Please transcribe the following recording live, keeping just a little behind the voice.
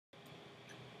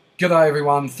G'day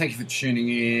everyone, thank you for tuning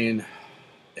in.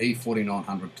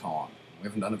 E4900 time. We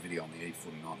haven't done a video on the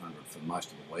E4900 for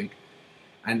most of the week,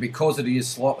 and because it is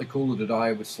slightly cooler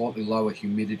today with slightly lower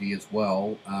humidity as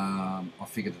well, I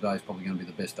figure today is probably going to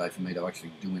be the best day for me to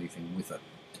actually do anything with it.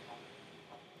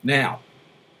 Now,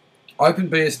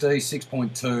 OpenBSD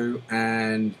 6.2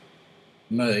 and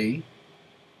me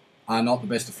are not the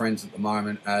best of friends at the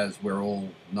moment, as we're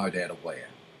all no doubt aware.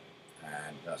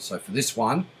 And so for this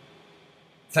one,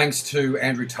 thanks to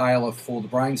Andrew Taylor for the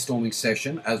brainstorming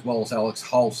session, as well as Alex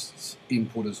Holst's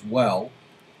input as well,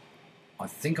 I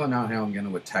think I know how I'm going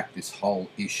to attack this whole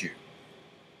issue.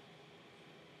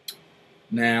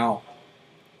 Now,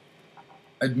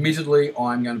 admittedly,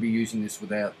 I'm going to be using this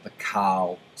without the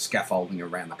Carl scaffolding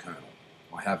around the kernel.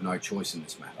 I have no choice in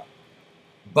this matter.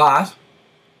 But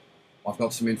I've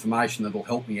got some information that will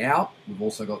help me out. We've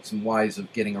also got some ways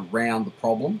of getting around the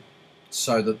problem,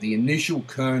 so that the initial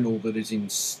kernel that is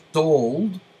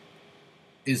installed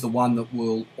is the one that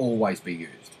will always be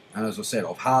used. And as I said,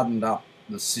 I've hardened up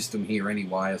the system here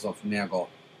anyway, as I've now got,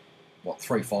 what,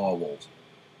 3 firewalls.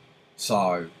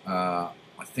 So I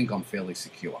think I'm fairly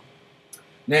secure.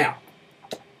 Now,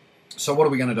 so what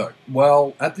are we going to do?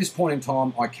 Well, at this point in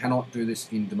time, I cannot do this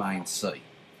in domain C.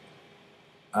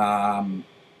 I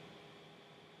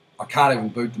can't even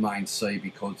boot domain C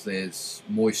because there's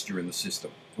moisture in the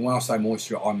system. And when I say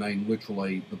moisture, I mean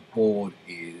literally the board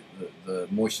is, the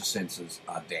moisture sensors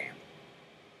are damp.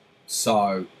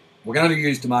 So we're going to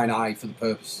use domain A for the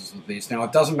purposes of this. Now,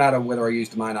 it doesn't matter whether I use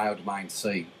domain A or domain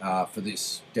C for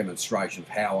this demonstration of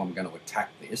how I'm going to attack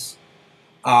this.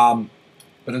 But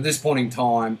at this point in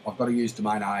time, I've got to use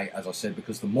domain A, as I said,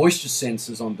 because the moisture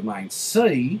sensors on domain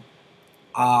C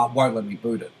won't let me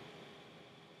boot it.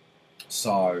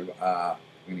 So I'm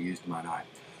going to use domain A.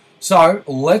 So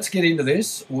let's get into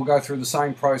this. We'll go through the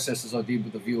same process as I did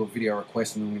with the viewer video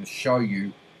request, and I'm going to show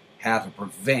you how to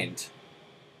prevent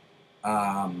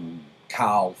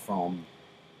Carl from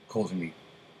causing me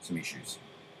some issues.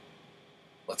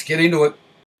 Let's get into it.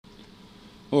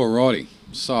 Alrighty,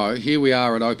 so here we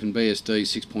are at OpenBSD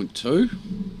 6.2.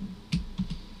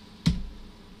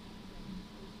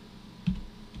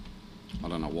 I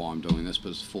don't know why I'm doing this, but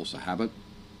it's a force of habit.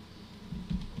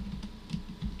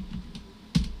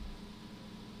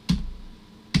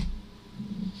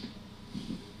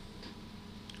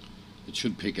 It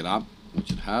should pick it up,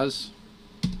 which it has.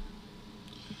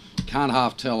 Can't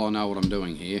half tell I know what I'm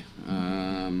doing here.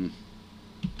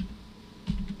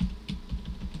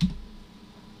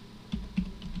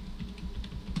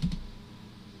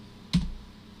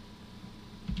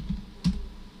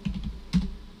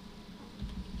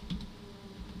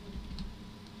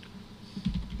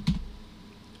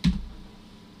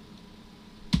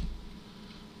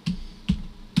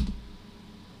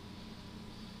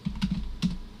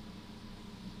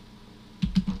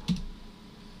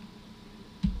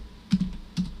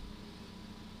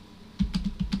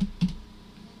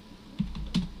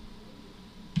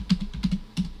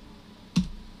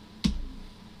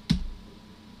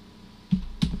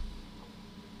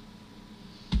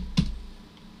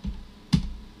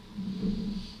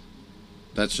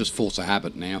 That's just force of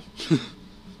habit now.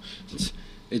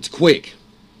 It's quick.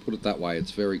 Put it that way. It's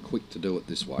very quick to do it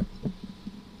this way.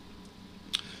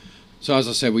 So as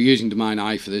I said, we're using domain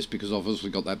A for this because obviously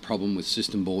we've got that problem with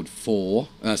system board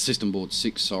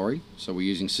 6, sorry. So we're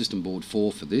using system board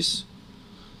 4 for this.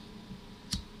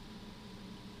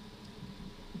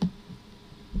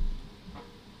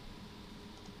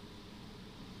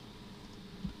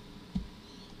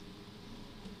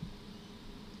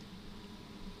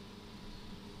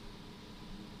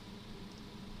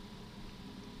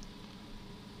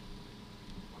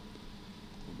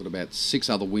 Got about 6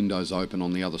 other windows open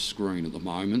on the other screen at the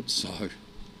moment, so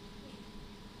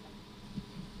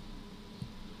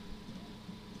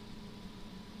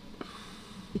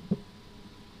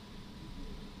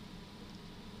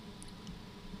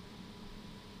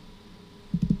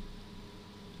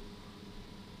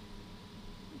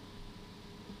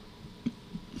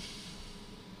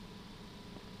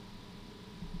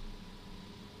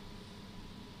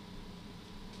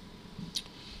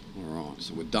alright,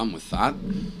 so we're done with that.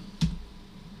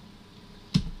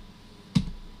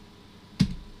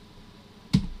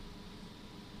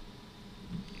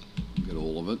 Get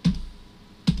all of it.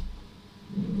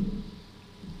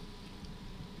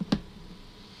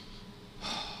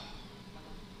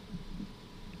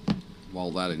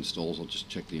 While that installs, I'll just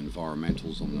check the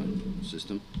environmentals on the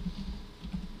system.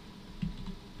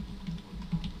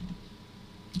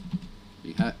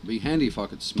 Be handy if I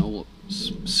could smell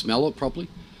it properly,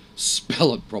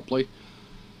 spell it properly.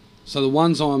 So the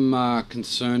ones I'm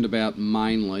concerned about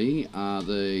mainly are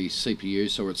the CPU.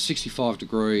 So we're at 65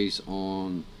 degrees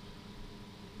on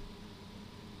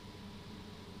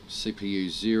CPU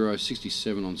 0,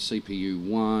 67 on CPU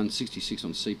 1, 66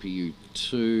 on CPU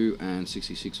 2, and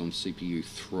 66 on CPU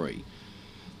 3.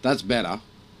 That's better.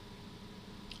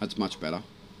 That's much better.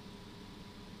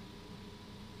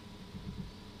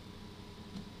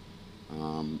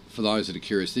 For those that are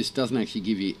curious, this doesn't actually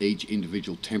give you each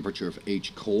individual temperature of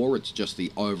each core, it's just the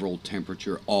overall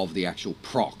temperature of the actual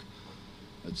proc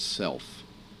itself.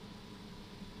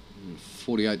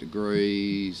 48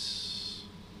 degrees,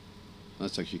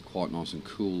 that's actually quite nice and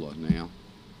cooler now.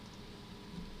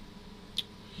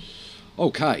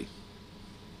 Okay,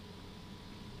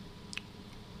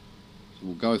 so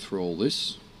we'll go through all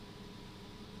this.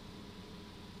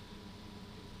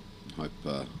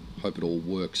 Hope it all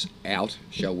works out,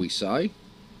 shall we say.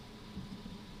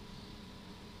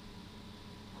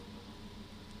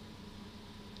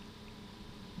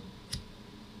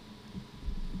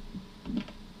 I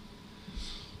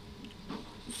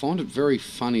find it very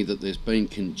funny that there's been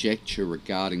conjecture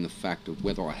regarding the fact of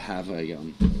whether I have a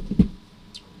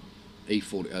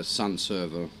Sun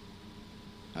server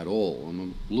at all.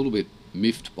 I'm a little bit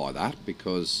miffed by that,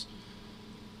 because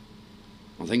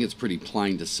I think it's pretty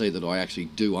plain to see that I actually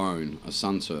do own a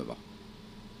Sun server.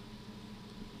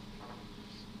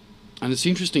 And it's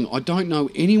interesting, I don't know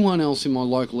anyone else in my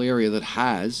local area that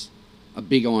has a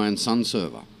big iron Sun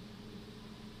server.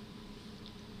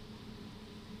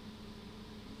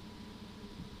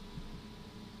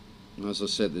 As I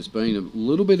said, there's been a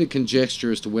little bit of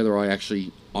conjecture as to whether I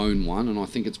actually own one, and I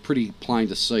think it's pretty plain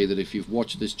to see that if you've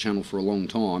watched this channel for a long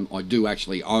time, I do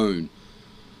actually own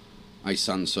a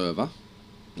Sun server.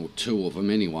 Or two of them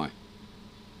anyway.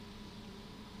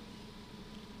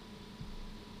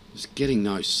 Just getting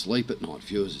no sleep at night,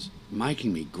 viewers, is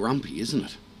making me grumpy, isn't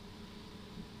it?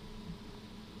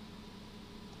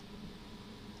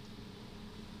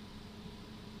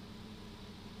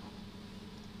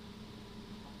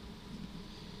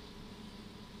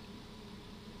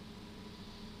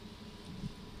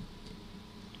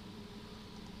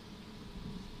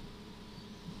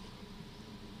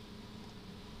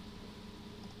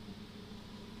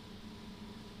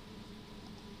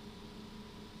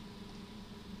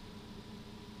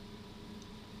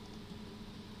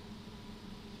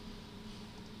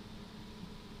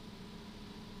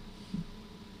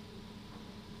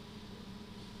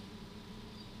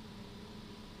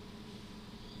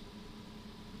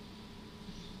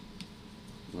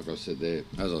 Like I said there,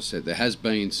 as I said, there has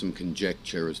been some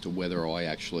conjecture as to whether I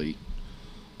actually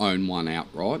own one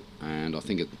outright, and I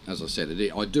think, as I said,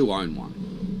 I do own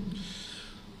one.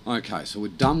 Okay, so we're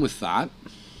done with that.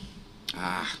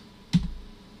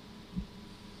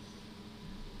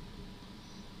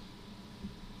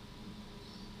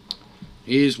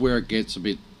 Here's where it gets a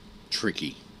bit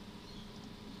tricky.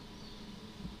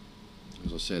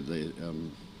 As I said, the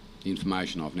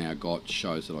information I've now got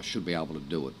shows that I should be able to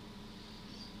do it.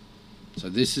 So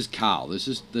this is Carl. This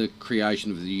is the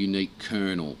creation of the unique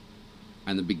kernel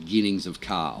and the beginnings of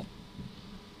Carl.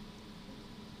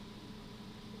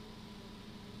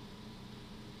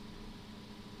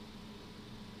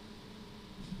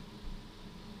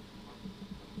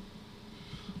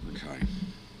 Okay.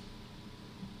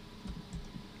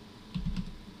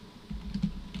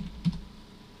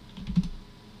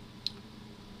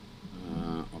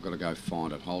 I've got to go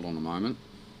find it. Hold on a moment.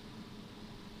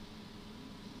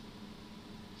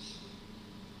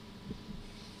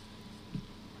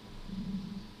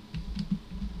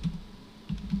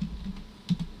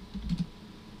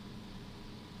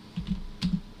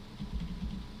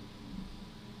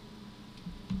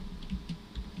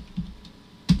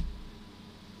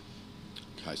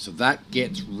 Okay, so that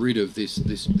gets rid of this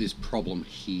problem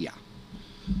here.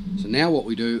 So now what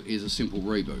we do is a simple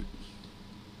reboot.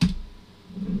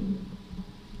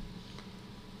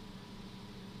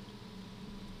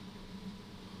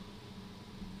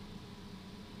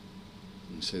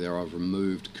 You see there I've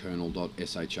removed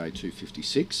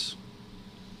kernel.sha256.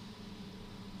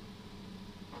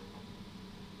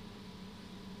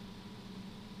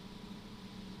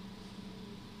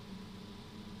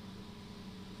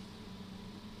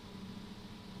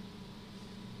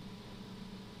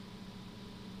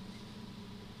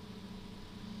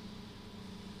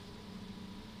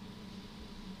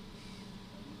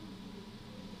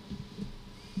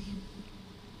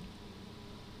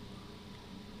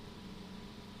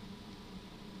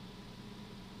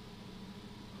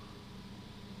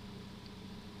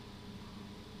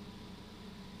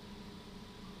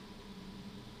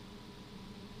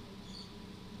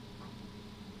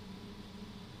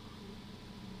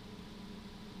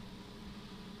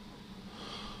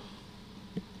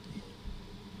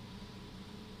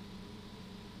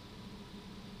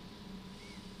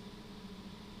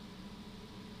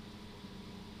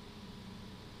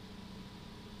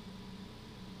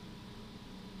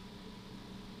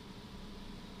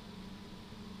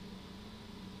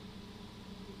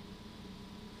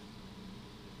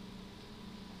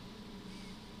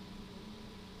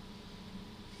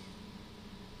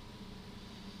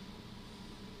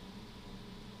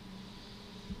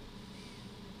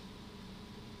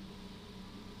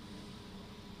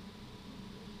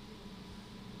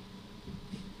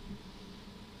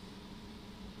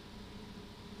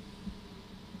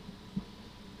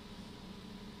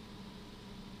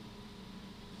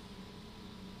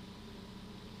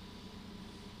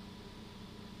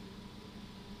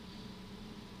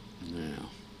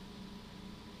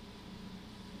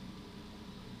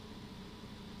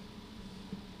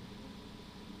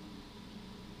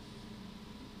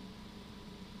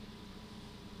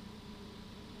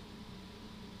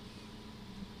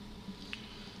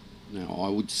 I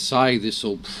would say this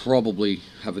will probably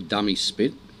have a dummy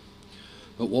spit,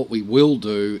 but what we will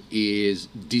do is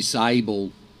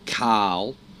disable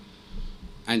Carl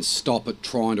and stop it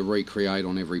trying to recreate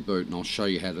on every boot, and I'll show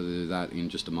you how to do that in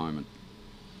just a moment.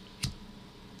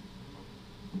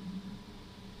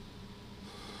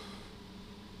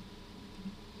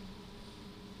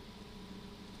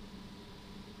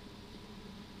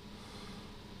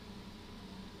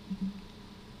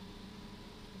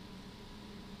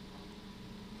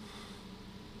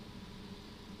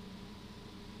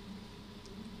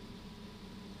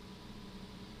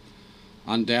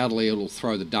 Undoubtedly it'll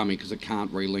throw the dummy because it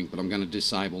can't relink, but I'm going to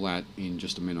disable that in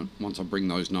just a minute once I bring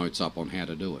those notes up on how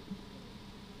to do it.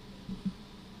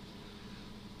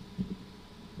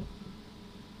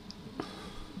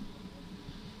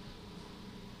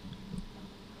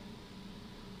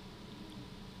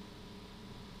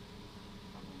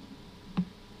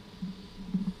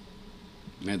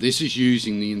 Now this is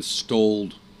using the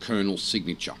installed kernel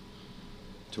signature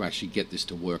to actually get this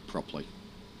to work properly.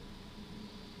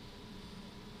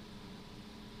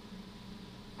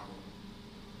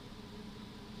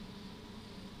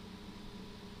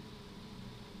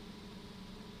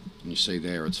 And you see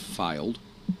there it's failed.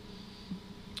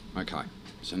 Okay,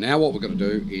 so now what we're going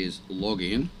to do is log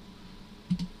in.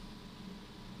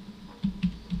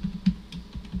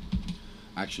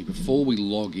 Actually, before we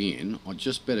log in, I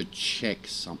just better check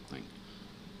something.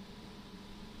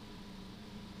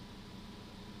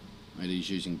 It is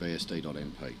using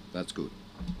bsd.mp. That's good.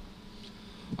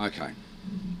 Okay.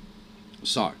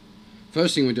 So,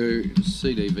 first thing we do is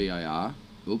cd var.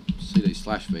 Oops,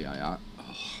 cd/var.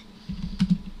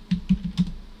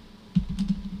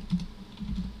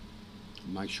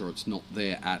 Make sure it's not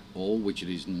there at all, which it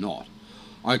is not.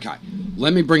 Okay,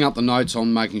 let me bring up the notes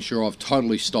on making sure I've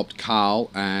totally stopped Carl,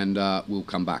 and we'll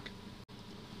come back.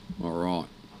 Alright,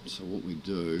 so what we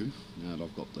do, now that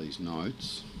I've got these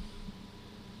notes,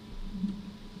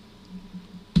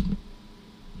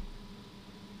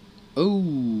 oh,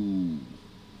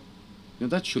 now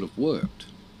that should have worked.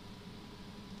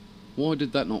 Why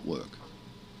did that not work?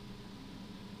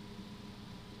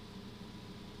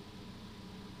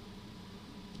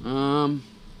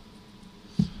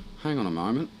 Hang on a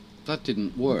moment. That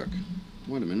didn't work.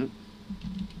 Wait a minute.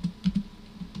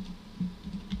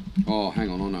 Oh, hang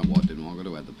on. I know why it didn't. I've got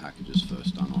to add the packages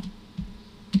first, don't I?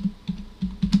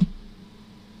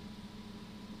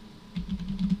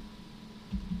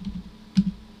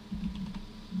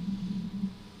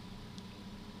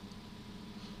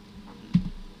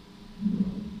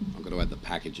 I've got to add the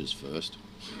packages first.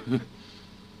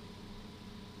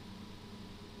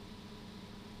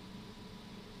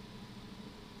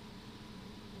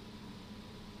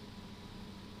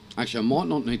 Actually, I might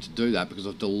not need to do that because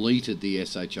I've deleted the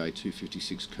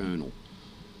SHA-256 kernel.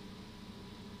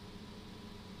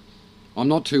 I'm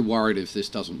not too worried if this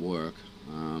doesn't work.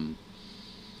 Oh,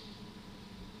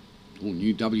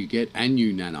 new wget and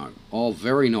new nano. Oh,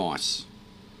 very nice.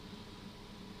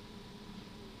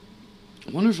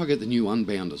 I wonder if I get the new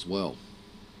unbound as well.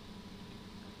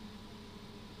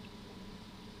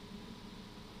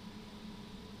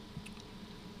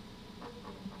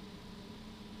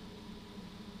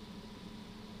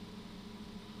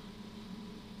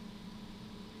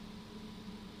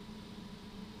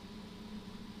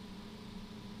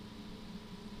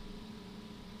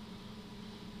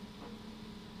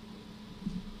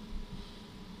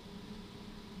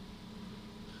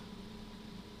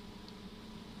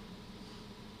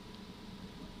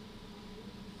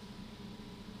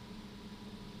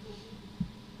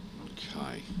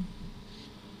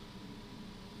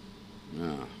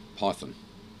 Python.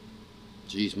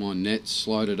 Geez, my net's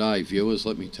slow today, viewers,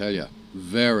 let me tell you.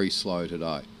 Very slow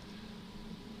today.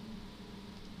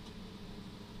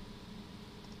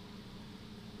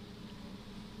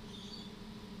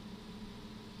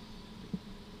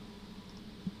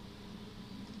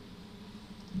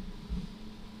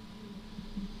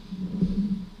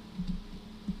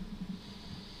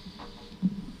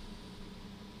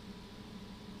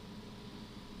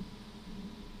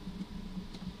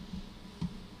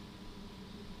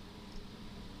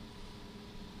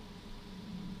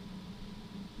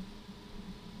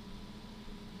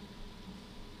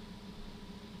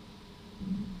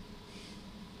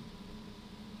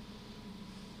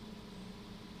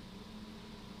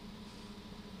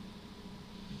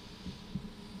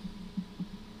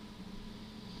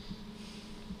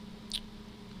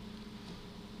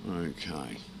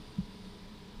 Okay,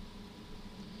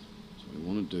 so we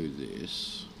want to do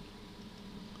this.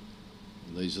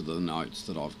 These are the notes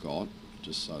that I've got,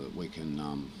 just so that we can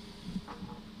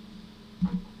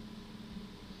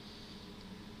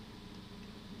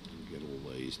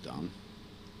is done.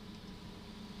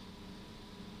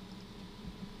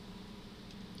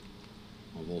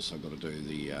 I've also got to do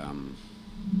the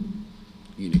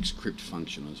Unix crypt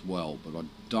function as well, but I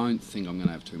don't think I'm going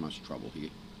to have too much trouble here.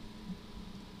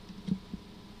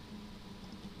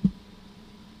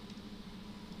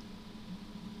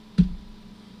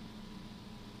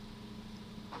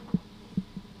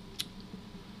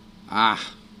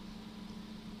 Ah.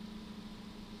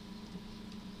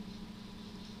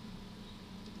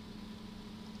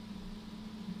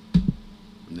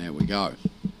 And there we go.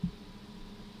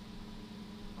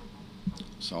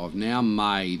 So I've now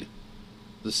made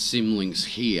the symlinks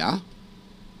here.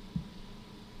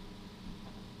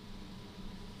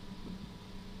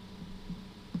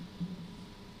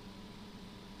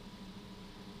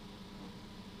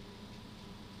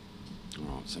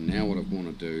 Alright, so now what I want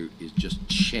to do is just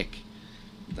check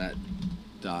that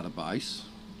database.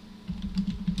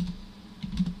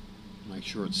 Make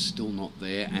sure it's still not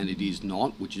there, and it is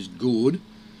not, which is good.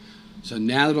 So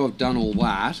now that I've done all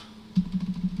that,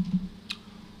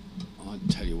 I'll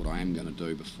tell you what I am going to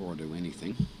do before I do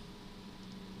anything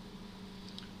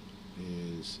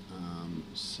is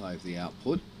save the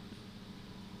output,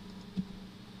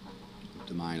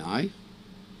 domain A.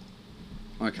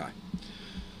 Okay,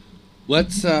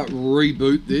 let's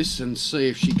reboot this and see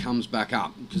if she comes back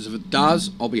up, because if it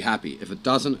does, I'll be happy. If it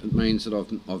doesn't, it means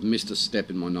that I've missed a step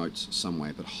in my notes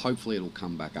somewhere, but hopefully it'll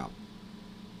come back up.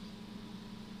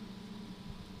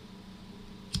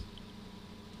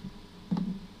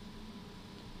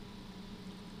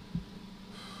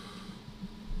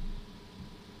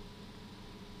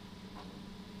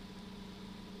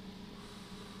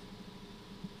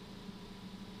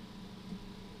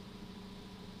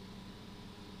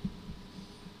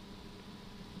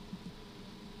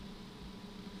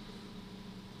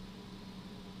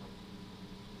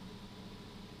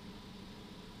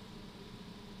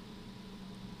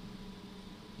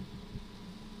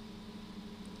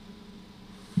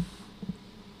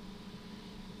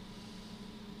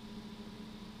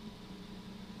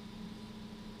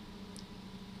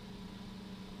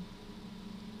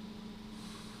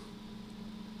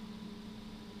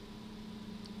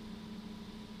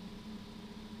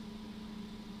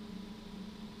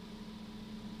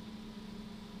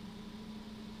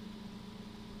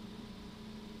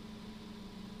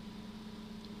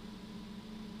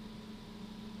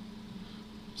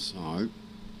 So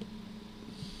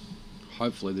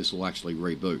hopefully this will actually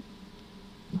reboot.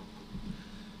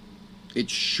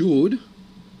 It should,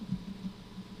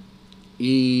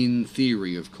 in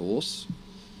theory, of course.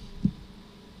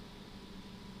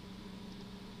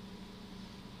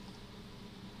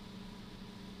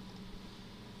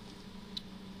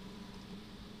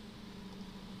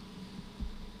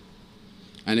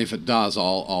 And if it does,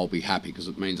 I'll be happy, because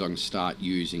it means I can start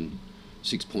using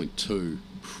 6.2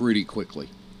 pretty quickly.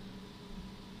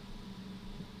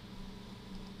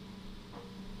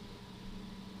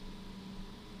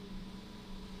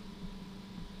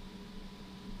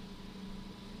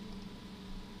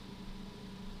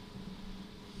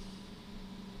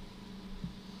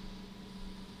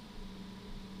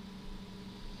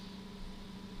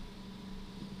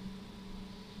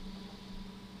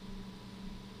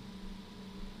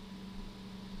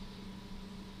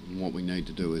 What we need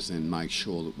to do is then make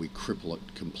sure that we cripple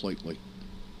it completely.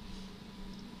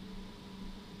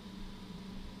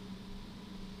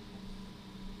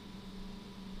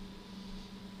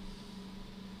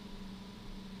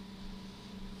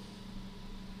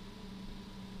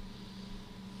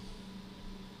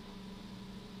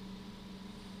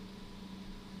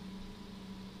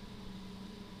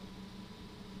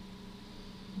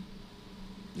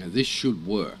 Now this should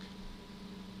work,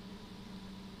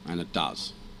 and it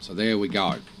does. So there we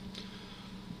go.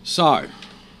 So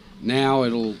now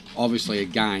it'll obviously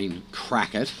again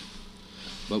crack it,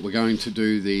 but we're going to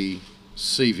do the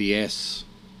CVS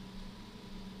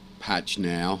patch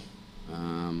now,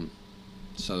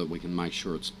 so that we can make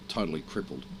sure it's totally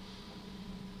crippled.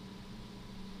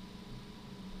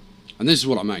 And this is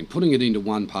what I mean. Putting it into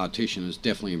one partition has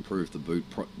definitely improved the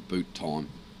boot time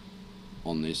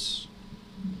on this.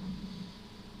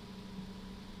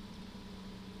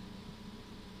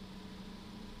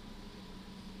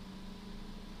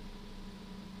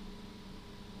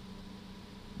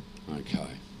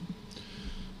 Okay,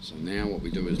 so now what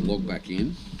we do is log back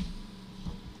in.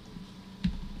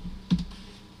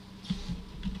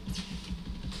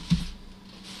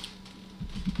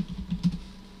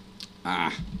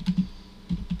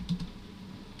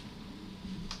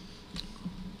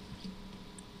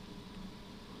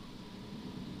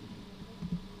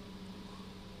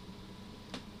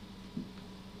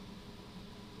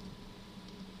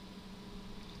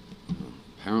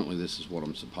 apparently this is what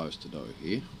I'm supposed to do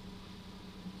here.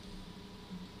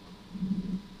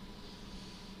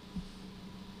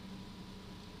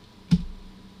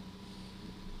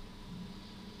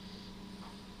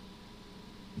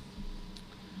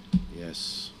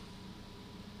 Yes.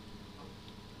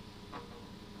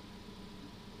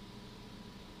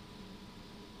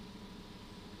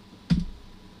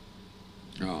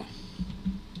 Oh.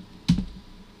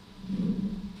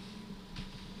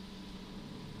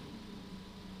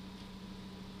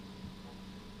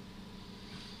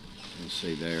 You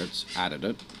see there, it's added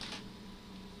it.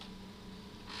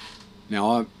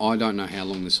 Now, I don't know how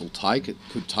long this will take. It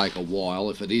could take a while.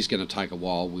 If it is going to take a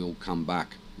while, we'll come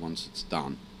back once it's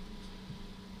done.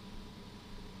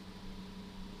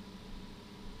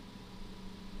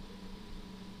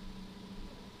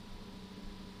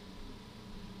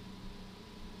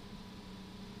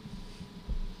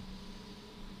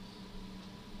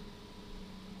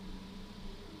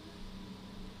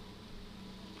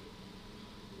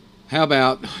 How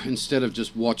about, instead of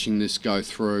just watching this go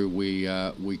through,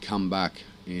 we come back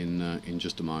in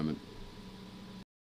just a moment.